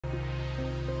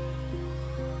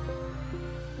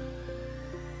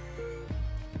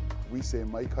we say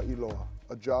Maika Iloa,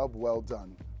 a job well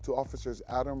done, to Officers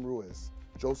Adam Ruiz,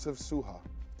 Joseph Tsuha,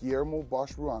 Guillermo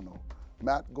Bosch-Ruano,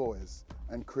 Matt Goeas,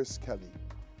 and Chris Kelley.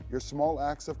 Your small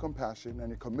acts of compassion and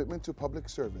your commitment to public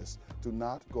service do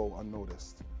not go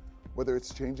unnoticed. Whether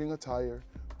it's changing a tire,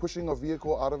 pushing a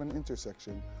vehicle out of an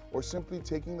intersection, or simply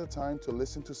taking the time to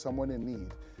listen to someone in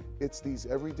need, it's these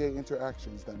everyday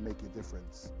interactions that make a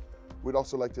difference. We'd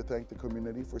also like to thank the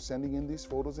community for sending in these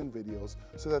photos and videos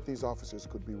so that these officers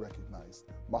could be recognized.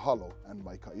 Mahalo and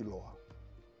Maika Iloa.